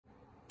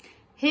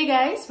Hey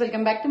guys,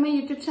 welcome back to my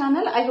YouTube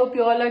channel. I hope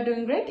you all are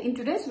doing great. In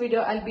today's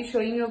video, I'll be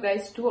showing you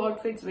guys two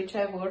outfits which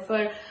I wore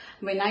for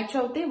Vinayaka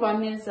Chavithi.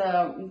 One is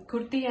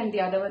kurti and the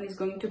other one is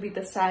going to be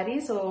the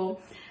saree. So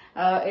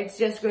it's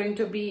just going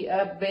to be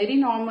a very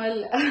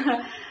normal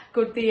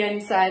kurti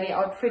and saree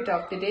outfit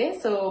of the day.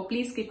 So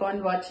please keep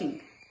on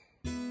watching.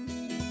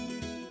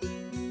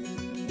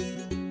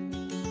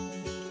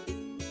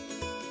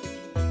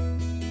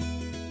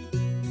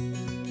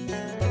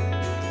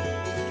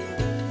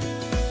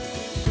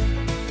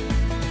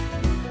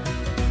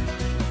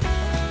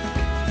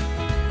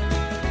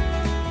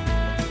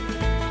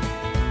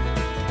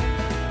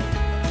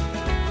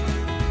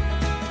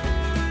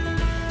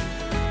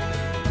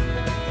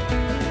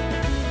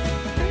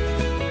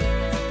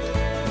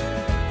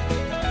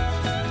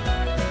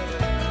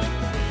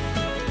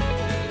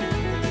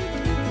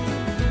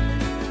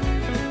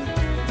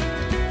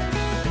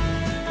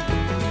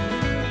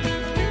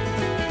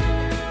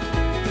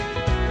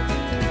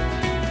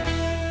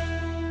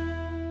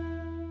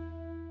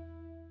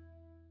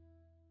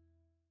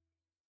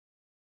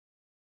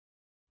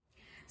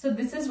 So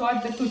this is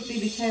what the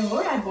kurti which I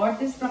wore. I bought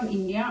this from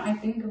India. I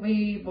think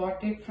we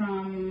bought it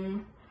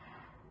from,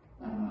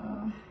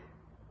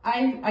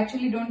 I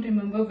actually don't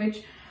remember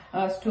which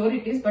store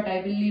it is, but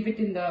I will leave it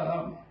in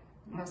the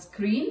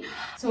screen.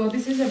 So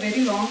this is a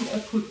very long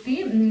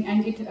kurti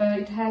and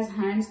it has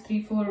hands,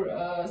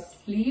 3-4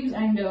 sleeves,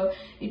 and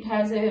it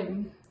has a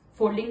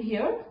folding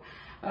here.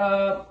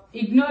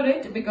 Ignore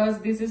it because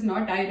this is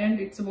not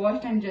ironed, it's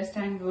washed and just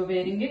I'm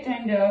wearing it.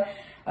 And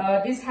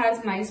this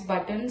has nice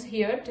buttons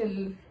here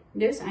till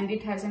this, and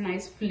it has a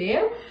nice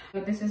flare.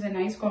 This is a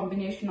nice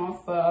combination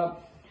of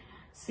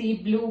sea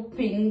blue,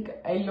 pink,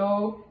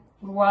 yellow,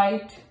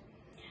 white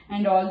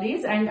and all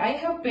these, and I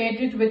have paired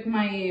it with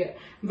my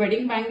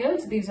wedding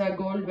bangles. These are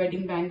gold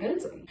wedding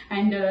bangles,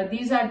 and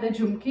these are the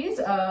jhumkis.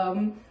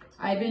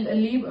 I will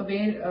leave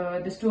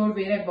where the store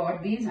where I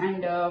bought these,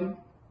 and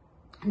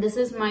this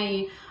is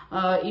my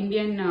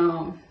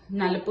Indian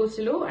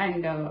nalapusulu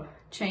and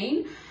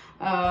chain.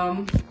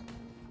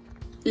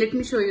 Let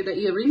me show you the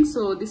earrings.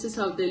 So this is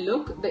how they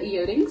look, the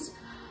earrings.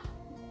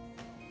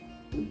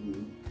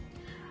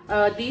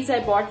 These I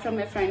bought from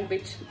a friend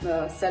which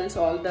sells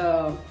all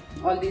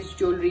these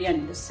jewelry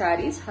and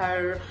sarees.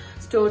 Her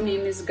store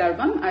name is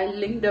Garvam. I'll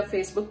link the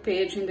Facebook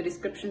page in the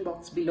description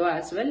box below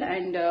as well.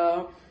 And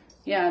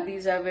yeah,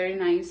 these are very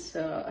nice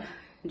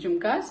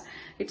jhumkas.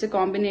 It's a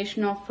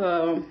combination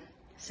of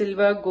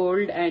silver,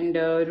 gold and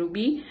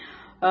ruby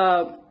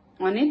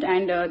on it,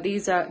 and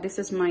this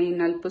is my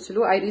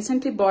nalpusulu. I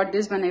recently bought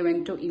this when I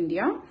went to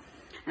India,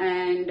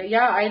 and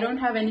yeah, I don't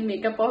have any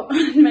makeup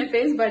on my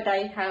face, but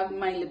I have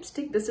my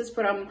lipstick. This is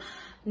from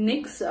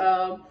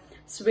NYX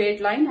Suede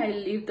line. I'll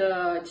leave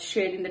the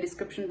shade in the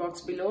description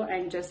box below,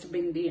 and just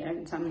bindi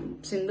and some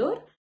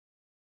sindoor.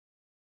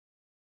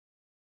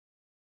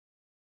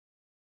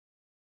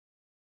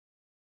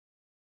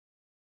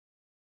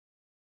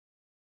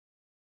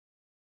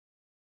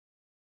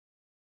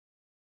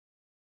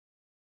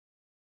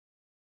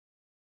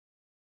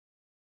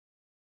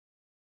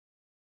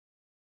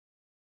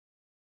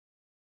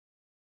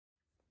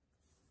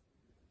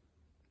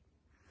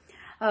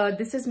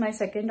 This is my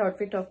second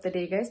outfit of the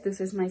day, guys.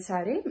 This is my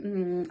saree.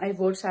 I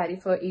wore saree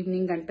for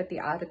evening Ganpati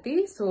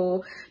Aarti.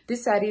 So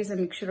this saree is a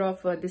mixture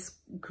of this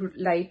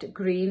light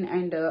green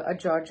and a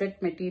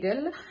georgette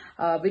material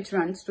which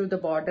runs through the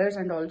borders,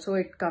 and also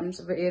it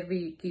comes where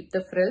we keep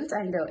the frills,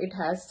 and it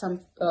has some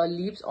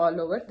leaves all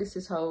over. This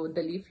is how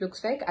the leaf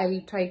looks like. I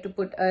will try to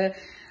put a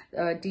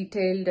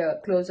detailed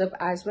close-up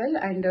as well.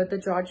 And the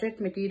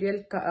georgette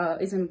material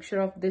is a mixture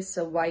of this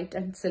white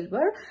and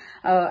silver,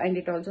 and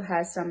it also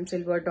has some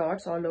silver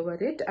dots all over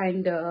it,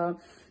 and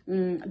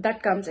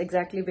that comes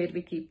exactly where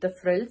we keep the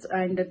frills.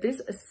 And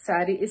this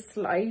saree is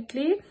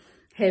slightly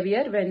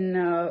heavier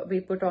when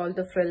we put all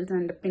the frills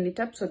and pin it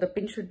up, so the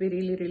pin should be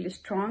really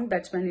strong.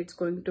 That's when it's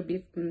going to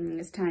be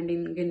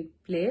standing in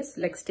place,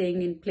 like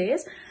staying in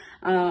place.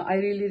 I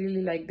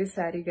really like this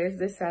saree, guys.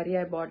 This saree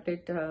I bought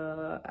it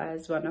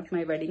as one of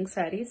my wedding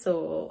sarees,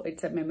 so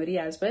it's a memory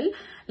as well.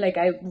 Like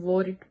I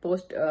wore it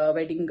post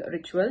wedding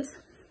rituals,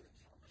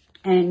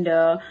 and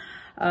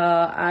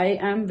I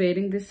am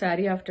wearing this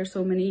saree after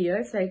so many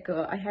years. Like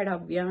I had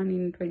Abhyan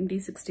in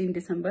 2016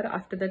 December.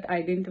 After that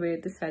I didn't wear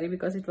this saree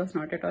because it was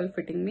not at all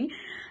fitting me.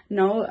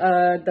 Now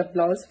the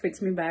blouse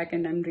fits me back,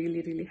 and I'm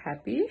really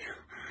happy.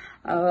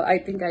 I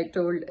think I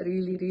told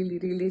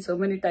really so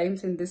many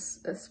times in this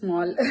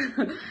small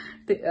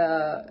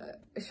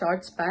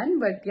short span,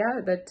 but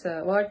yeah, that's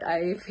what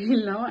I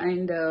feel now.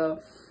 And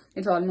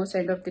it's almost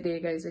end of the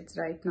day, guys. It's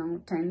right now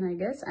 10, I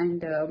guess.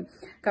 And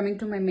coming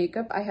to my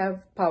makeup, I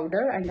have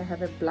powder and I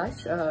have a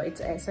blush.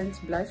 It's Essence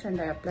blush, and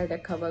I applied a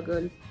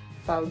CoverGirl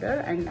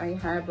powder, and I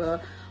have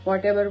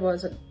whatever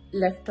was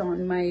left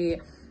on my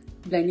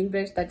blending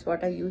brush, that's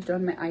what I used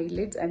on my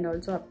eyelids, and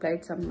also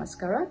applied some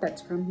mascara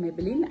that's from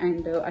Maybelline.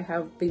 And I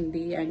have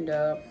bindi and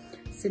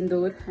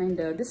sindoor, and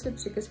this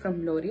lipstick is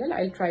from L'Oreal.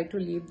 I'll try to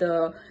leave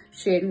the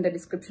shade in the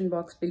description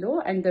box below.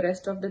 And the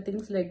rest of the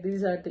things, like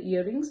these are the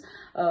earrings.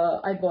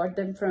 I bought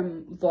them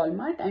from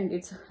Walmart, and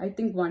it's I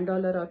think $1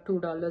 or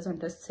 $2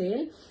 under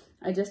sale.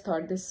 I just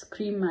thought this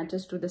cream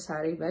matches to the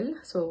saree well,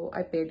 so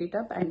I paired it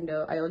up, and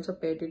I also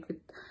paired it with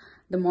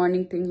the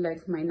morning thing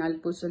like my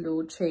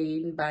Nalpuzulu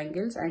chain,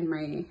 bangles, and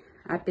my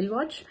Apple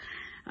Watch.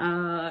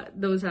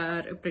 Those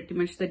are pretty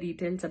much the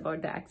details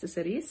about the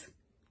accessories.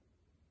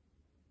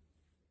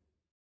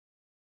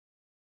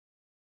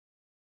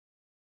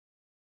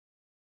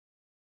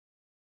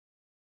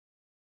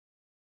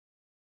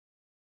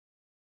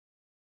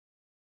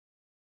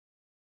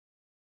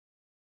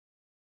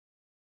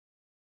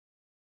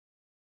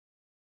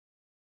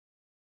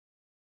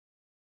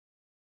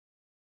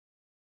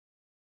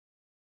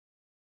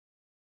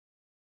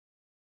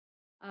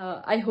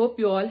 I hope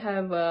you all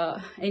have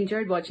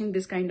enjoyed watching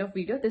this kind of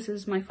video. This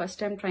is my first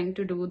time trying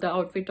to do the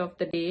outfit of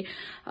the day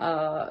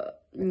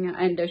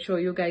and show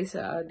you guys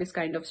this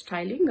kind of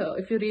styling.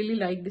 If you really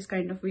like this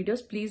kind of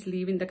videos, please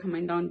leave in the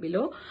comment down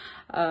below.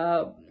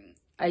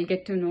 I'll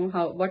get to know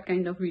what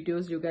kind of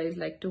videos you guys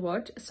like to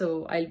watch.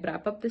 So I'll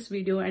wrap up this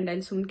video, and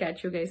I'll soon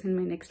catch you guys in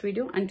my next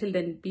video. Until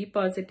then, be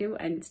positive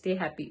and stay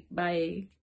happy. Bye.